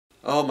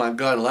Oh my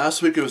god,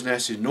 last week it was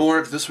Nasty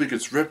Norg, this week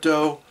it's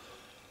Ripto.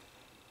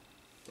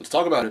 Let's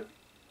talk about it.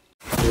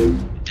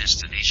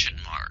 Destination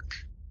Mark.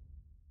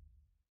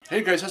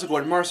 Hey guys, how's it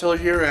going? Marcelo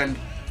here, and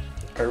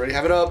I already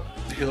have it up.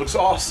 He looks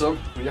awesome.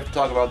 We have to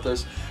talk about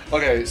this.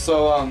 Okay,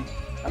 so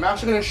I'm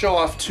actually going to show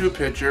off two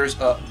pictures.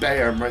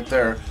 Bam, right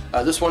there.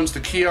 This one's the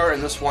key art,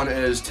 and this one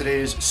is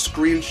today's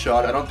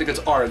screenshot. I don't think it's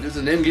art. This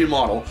is an in-game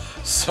model.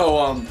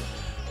 So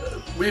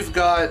we've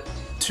got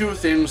two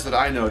things that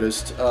I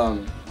noticed.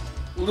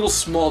 Little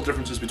small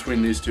differences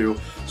between these two.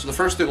 So the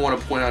first thing I want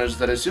to point out is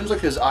that it seems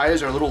like his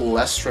eyes are a little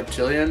less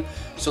reptilian.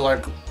 So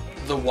like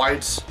the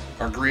whites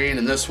are green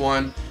in this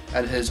one,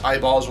 and his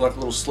eyeballs are like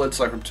little slits,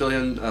 like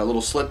reptilian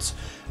little slits.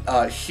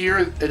 Here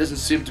it doesn't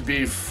seem to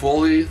be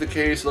fully the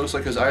case. It looks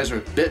like his eyes are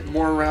a bit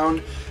more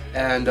round,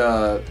 and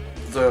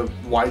the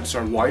whites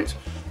are white.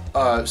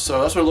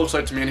 So that's what it looks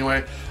like to me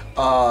anyway.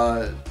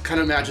 Kind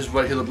of matches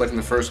what he looked like in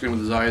the first game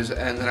with his eyes,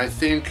 and then I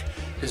think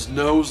his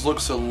nose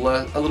looks a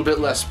little bit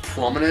less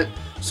prominent.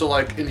 So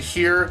like in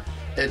here,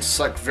 it's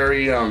like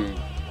very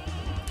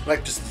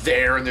like just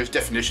there, and there's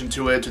definition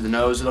to it, to the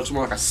nose. It looks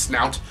more like a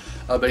snout.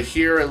 But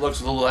here it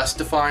looks a little less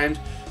defined.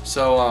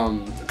 So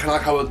kind of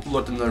like how it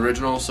looked in the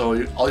original.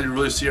 So all you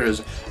really see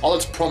is all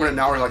that's prominent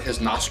now are like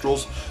his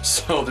nostrils.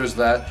 So there's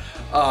that.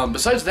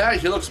 Besides that,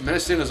 he looks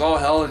menacing as all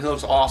hell, and he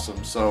looks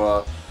awesome.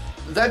 So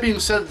that being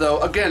said, though,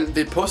 again,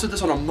 they posted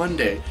this on a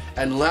Monday,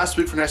 and last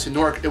week for Nasty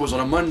Nork it was on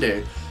a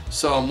Monday.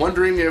 So I'm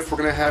wondering if we're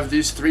going to have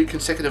these 3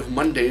 consecutive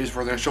Mondays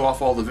where we're going to show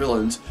off all the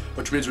villains,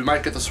 which means we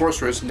might get the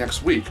Sorceress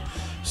next week.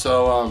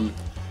 So, and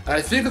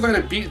I think they're going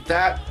to beat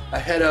that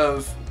ahead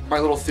of my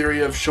little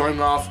theory of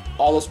showing off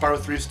all the Spyro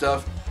 3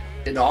 stuff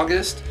in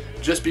August,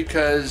 just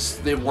because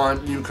they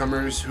want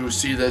newcomers who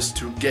see this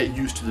to get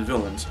used to the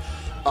villains.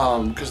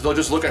 Because they'll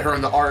just look at her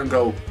in the art and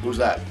go, who's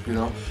that, you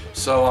know?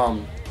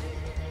 So,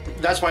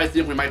 that's why I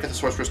think we might get the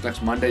Sorceress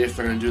next Monday if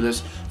they're going to do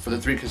this for the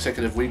 3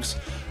 consecutive weeks.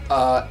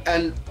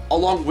 And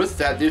along with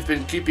that, they've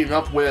been keeping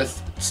up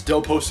with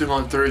still posting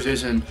on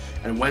Thursdays and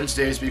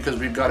Wednesdays, because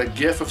we've got a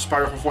GIF of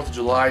Spyro for 4th of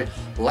July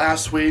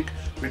last week.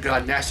 We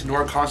got Nasty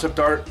Norg concept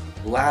art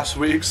last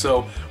week,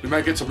 so we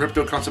might get some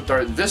Ripto concept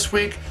art this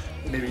week,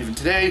 maybe even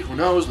today, who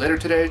knows, later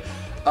today.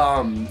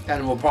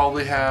 And we'll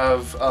probably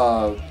have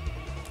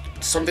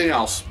something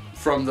else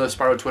from the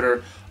Spyro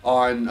Twitter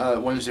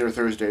on Wednesday or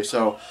Thursday.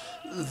 So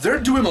they're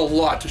doing a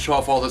lot to show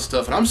off all this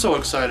stuff, and I'm so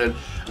excited,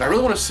 and I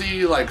really want to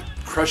see like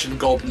Crush and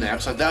Gulp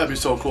next. Like, that would be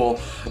so cool.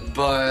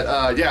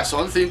 But yeah, so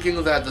I'm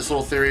thinking that this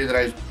little theory that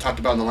I talked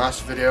about in the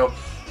last video,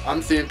 I'm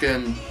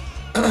thinking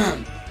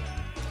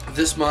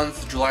this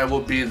month, July, will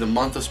be the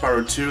month of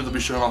Spyro 2. They'll be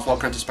showing off all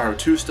kinds of Spyro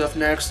 2 stuff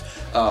next.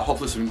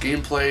 Hopefully some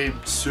gameplay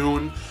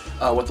soon.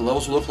 What the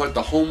levels will look like,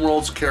 the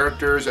homeworld's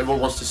characters. Everyone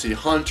wants to see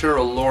Hunter,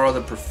 Allura,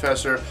 the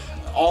Professor,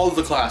 all of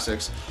the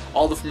classics,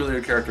 all the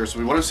familiar characters. So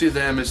we want to see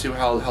them and see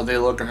how they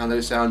look and how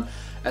they sound.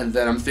 And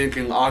then I'm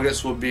thinking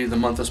August will be the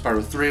month of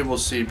Spyro 3. We'll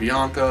see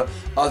Bianca,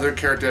 other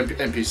character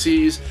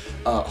NPCs,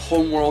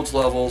 homeworlds,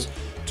 levels,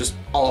 just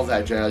all of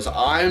that jazz.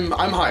 I'm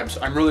hyped.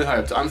 I'm really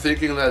hyped. I'm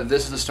thinking that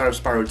this is the start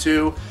of Spyro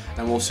 2,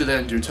 and we'll see that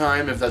in due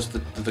time if that's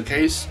the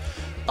case.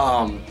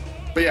 But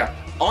yeah,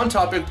 on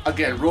topic,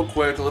 again, real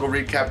quick, a little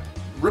recap.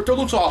 Ripto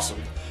looks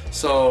awesome.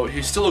 So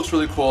he still looks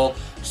really cool.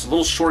 Just a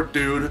little short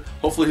dude.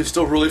 Hopefully he's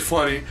still really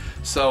funny.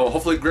 So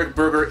hopefully Greg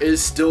Berger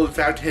is still in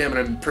fact him, and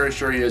I'm pretty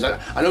sure he is.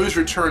 I know he's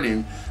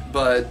returning,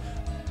 but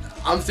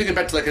I'm thinking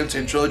back to like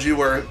Insane Trilogy,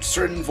 where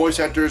certain voice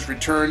actors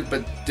returned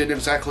but didn't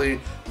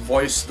exactly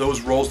voice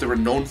those roles they were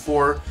known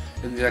for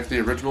in the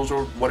originals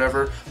or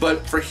whatever.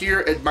 But for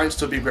here, it might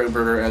still be Greg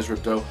Berger as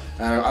Ripto.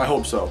 I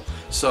hope so.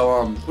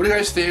 So what do you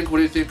guys think? What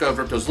do you think of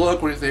Ripto's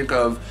look? What do you think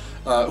of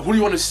who do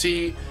you want to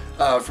see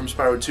from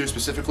Spyro 2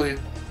 specifically?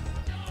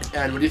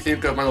 And what do you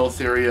think of my little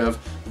theory of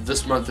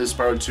this month is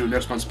Spyro 2,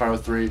 next month Spyro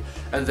 3,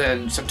 and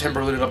then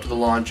September leading up to the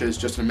launch is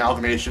just an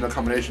amalgamation, a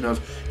combination of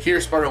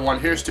here's Spyro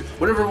 1, here's 2,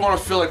 whatever we want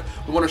to feel like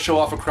we want to show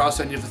off across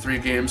any of the 3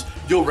 games.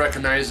 You'll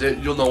recognize it,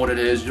 you'll know what it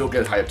is, you'll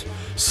get hyped.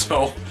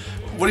 So,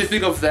 what do you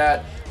think of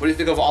that? What do you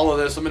think of all of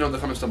this? Let me know in the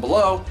comments down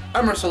below.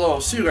 I'm Marcelo,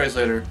 see you guys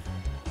later.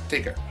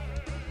 Take care.